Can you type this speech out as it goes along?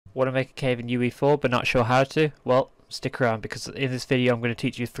Want to make a cave in UE4 but not sure how to? Well, stick around because in this video I'm going to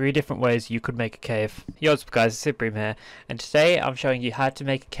teach you 3 different ways you could make a cave. Yo, what's up guys, it's Supreme here, and today I'm showing you how to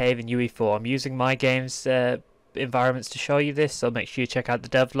make a cave in UE4. I'm using my game's environments to show you this, so make sure you check out the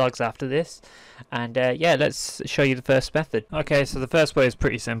devlogs after this. And yeah, let's show you the first method. Okay, so the first way is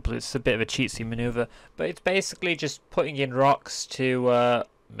pretty simple. It's a bit of a cheatsy maneuver, but it's basically just putting in rocks to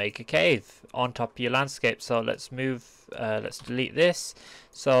make a cave on top of your landscape. So let's delete this.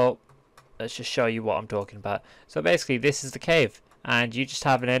 So let's just show you what I'm talking about. So basically this is the cave, and you just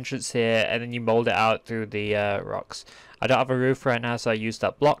have an entrance here and then you mold it out through the rocks. I don't have a roof right now, so I use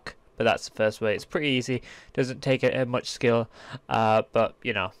that block, but that's the first way. It's pretty easy, doesn't take much skill, but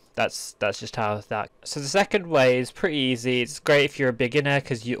you know, that's just how that. So the second way is pretty easy. It's great if you're a beginner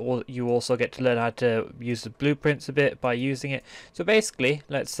because you also get to learn how to use the blueprints a bit by using it. So basically,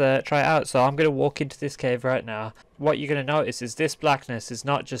 let's try it out. So I'm going to walk into this cave right now. What you're going to notice is this blackness is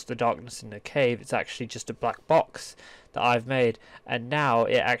not just the darkness in the cave, it's actually just a black box that I've made, and now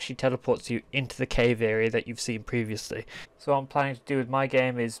it actually teleports you into the cave area that you've seen previously. So what I'm planning to do with my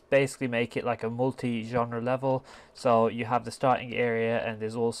game is basically make it like a multi-genre level. So you have the starting area and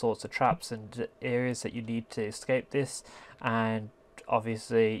there's all sorts of traps and areas that you need to escape this, and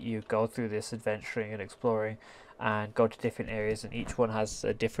obviously you go through this adventuring and exploring and go to different areas, and each one has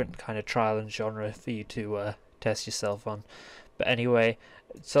a different kind of trial and genre for you to test yourself on. But anyway,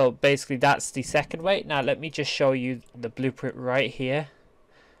 so basically that's the second way. Now let me just show you the blueprint right here.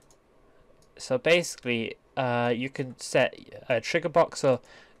 So basically you can set a trigger box. So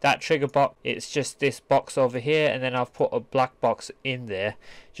that trigger box, it's just this box over here, and then I've put a black box in there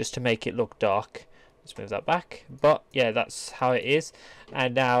just to make it look dark. Let's move that back. But yeah, that's how it is.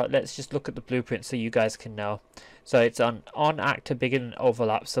 And now let's just look at the blueprint so you guys can know. So it's on actor begin and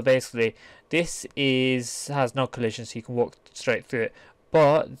overlap. So basically this has no collision, so you can walk straight through it.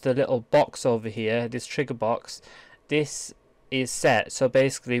 But the little box over here, this trigger box, this is set. So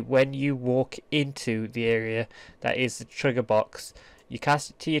basically when you walk into the area that is the trigger box, you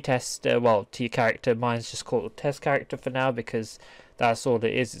cast it to your to your character. Mine's just called test character for now because that's all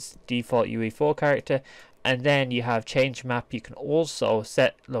it is. It's default UE4 character. And then you have change map. You can also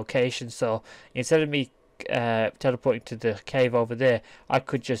set location. So instead of me teleporting to the cave over there, I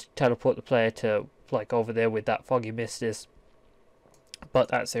could just teleport the player to like over there with that foggy mist is, but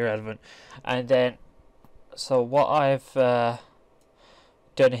that's irrelevant. And then so what I've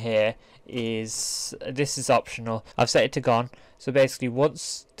done here is, this is optional, I've set it to gone. So basically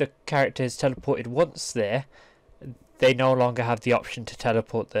once the character is teleported once there, they no longer have the option to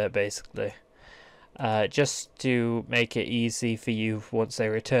teleport there basically. Just to make it easy for you once they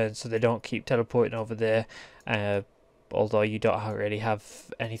return, so they don't keep teleporting over there, although you don't really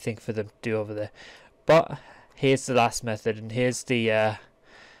have anything for them to do over there. But here's the last method, and here's the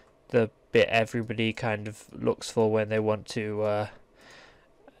bit everybody kind of looks for when they want to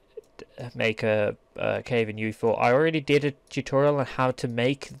make a cave in UE4. I already did a tutorial on how to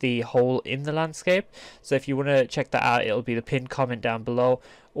make the hole in the landscape, so if you want to check that out, it'll be the pinned comment down below,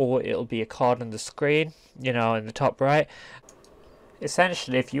 or it'll be a card on the screen, you know, in the top right.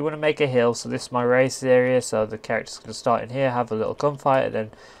 Essentially, if you want to make a hill, so this is my race area, so the character's going to start in here, have a little gunfight, and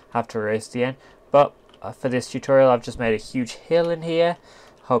then have to race the end. But for this tutorial I've just made a huge hill in here.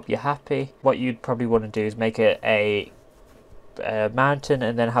 Hope you're happy. What you'd probably want to do is make it a mountain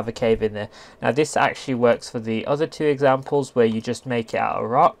and then have a cave in there. Now this actually works for the other two examples where you just make it out of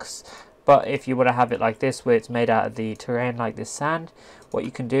rocks, but if you want to have it like this where it's made out of the terrain like this sand, what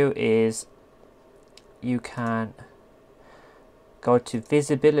you can do is you can go to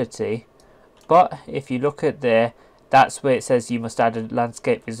visibility, but if you look at there, that's where it says you must add a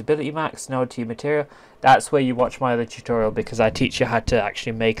landscape visibility max node to your material. That's where you watch my other tutorial because I teach you how to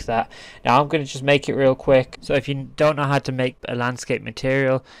actually make that. Now I'm going to just make it real quick. So if you don't know how to make a landscape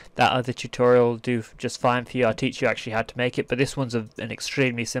material, that other tutorial will do just fine for you. I'll teach you actually how to make it, but this one's an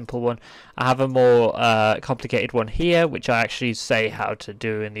extremely simple one. I have a more complicated one here, which I actually say how to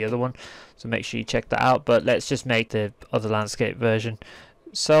do in the other one. So make sure you check that out, but let's just make the other landscape version.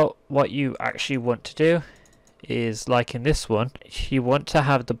 So what you actually want to do is, like in this one, you want to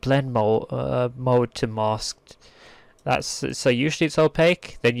have the blend mode to masked. That's so usually it's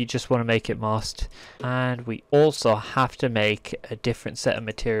opaque, then you just want to make it masked. And we also have to make a different set of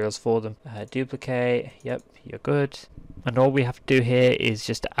materials for them. Duplicate, yep, you're good. And all we have to do here is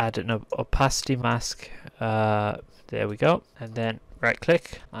just add an opacity mask. There we go. And then right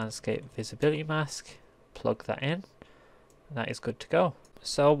click, landscape visibility mask, plug that in, and that is good to go.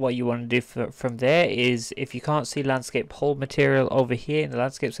 So what you want to do from there is, if you can't see landscape whole material over here in the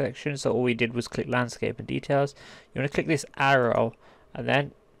landscape section, so all we did was click landscape and details, you want to click this arrow and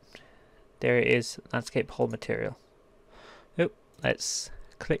then there it is, landscape whole material. Oop, let's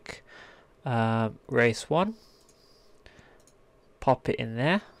click race 1, pop it in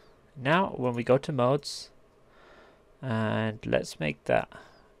there. Now when we go to modes, and let's make that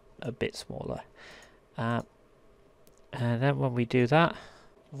a bit smaller, and then when we do that,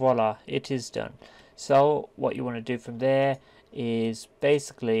 voila, it is done. So what you want to do from there is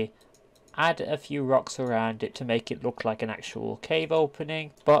basically add a few rocks around it to make it look like an actual cave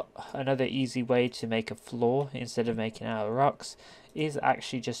opening. But another easy way to make a floor instead of making it out of rocks is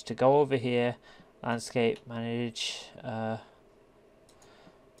actually just to go over here, landscape, manage, add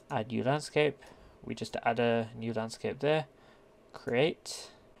new landscape. We just add a new landscape there,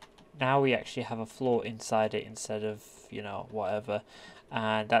 create. Now we actually have a floor inside it instead of, you know, whatever.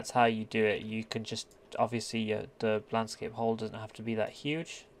 And that's how you do it. You can just, obviously the landscape hole doesn't have to be that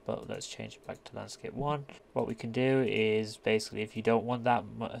huge, but let's change it back to landscape 1. What we can do is basically, if you don't want that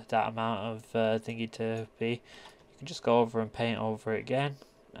amount of thingy to be, you can just go over and paint over it again,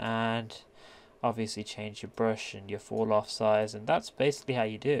 and obviously change your brush and your fall off size, and that's basically how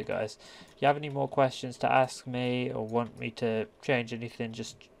you do it, guys. If you have any more questions to ask me or want me to change anything,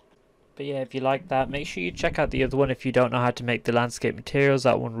 but yeah, if you like that, make sure you check out the other one if you don't know how to make the landscape materials.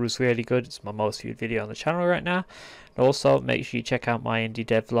 That one was really good. It's my most viewed video on the channel right now. And also make sure you check out my indie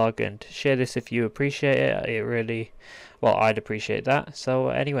dev vlog and share this if you appreciate it. It really, well, I'd appreciate that. So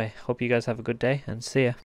anyway, hope you guys have a good day and see ya.